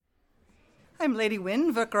I'm Lady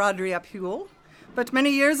Wynne, ferch Rhodri ap Hywel, but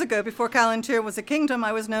many years ago, before Callantir was a kingdom,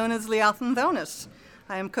 I was known as Liathan Thonis.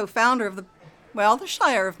 I am co-founder of the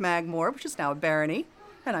Shire of Magmore, which is now a barony,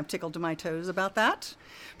 and I'm tickled to my toes about that.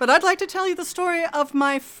 But I'd like to tell you the story of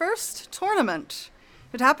my first tournament.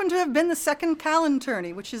 It happened to have been the second Callan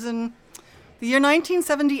tourney, which is in the year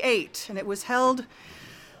 1978, and it was held,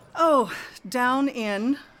 down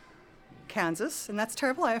in Kansas, and that's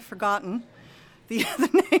terrible, I have forgotten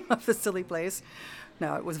the name of the silly place.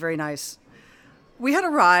 No, it was very nice. We had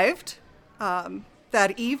arrived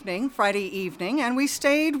that evening, Friday evening, and we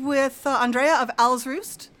stayed with Andrea of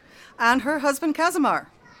Alsroost and her husband Casimir.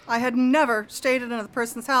 I had never stayed at another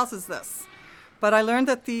person's house as this, but I learned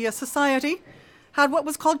that the society had what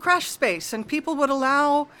was called crash space, and people would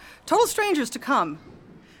allow total strangers to come.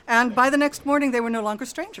 And by the next morning, they were no longer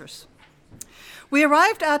strangers. We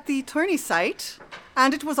arrived at the tourney site,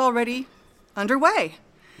 and it was already underway.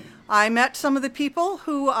 I met some of the people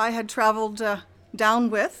who I had traveled down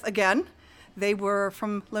with again. They were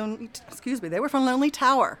from Lonely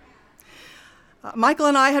Tower. Michael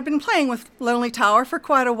and I had been playing with Lonely Tower for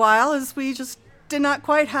quite a while, as we just did not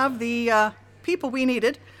quite have the people we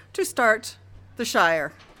needed to start the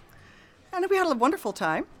Shire. And we had a wonderful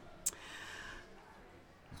time.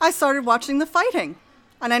 I started watching the fighting,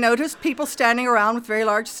 and I noticed people standing around with very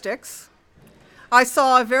large sticks. I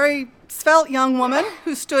saw a very svelte young woman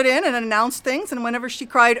who stood in and announced things, and whenever she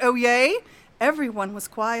cried, "Oh yay," everyone was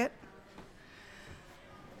quiet.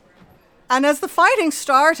 And as the fighting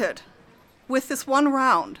started with this one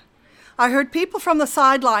round, I heard people from the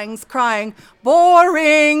sidelines crying,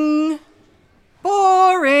 "Boring,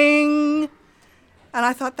 boring." And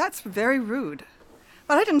I thought, that's very rude.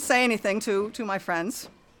 But I didn't say anything to my friends.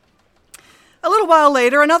 A little while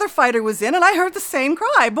later, another fighter was in, and I heard the same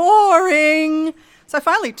cry, "Boring." So I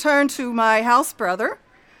finally turned to my house brother,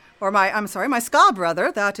 my ska brother,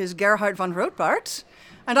 that is Gerhard von Rothbart,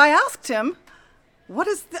 and I asked him,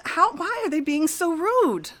 why are they being so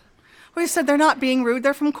rude? Well, he said, "They're not being rude,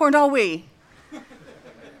 they're from Cornwall.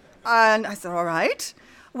 And I said, all right.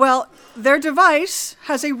 Well, their device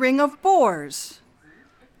has a ring of boars.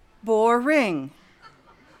 Boar ring.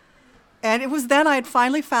 And it was then I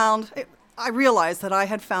realized that I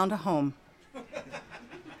had found a home.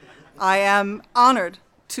 I am honored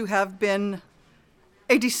to have been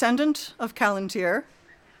a descendant of Callantir,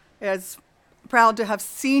 as proud to have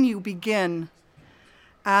seen you begin,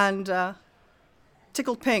 and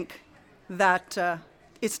tickled pink that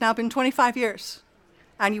it's now been 25 years,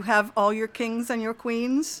 and you have all your kings and your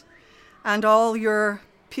queens, and all your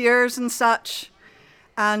peers and such,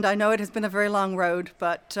 and I know it has been a very long road,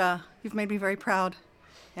 but you've made me very proud,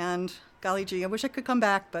 and golly gee, I wish I could come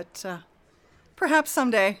back, but perhaps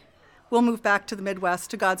someday we'll move back to the Midwest,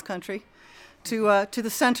 to God's country, to the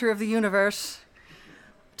center of the universe,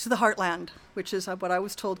 to the heartland, which is what I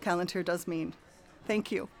was told Callantir does mean.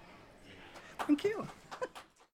 Thank you. Thank you.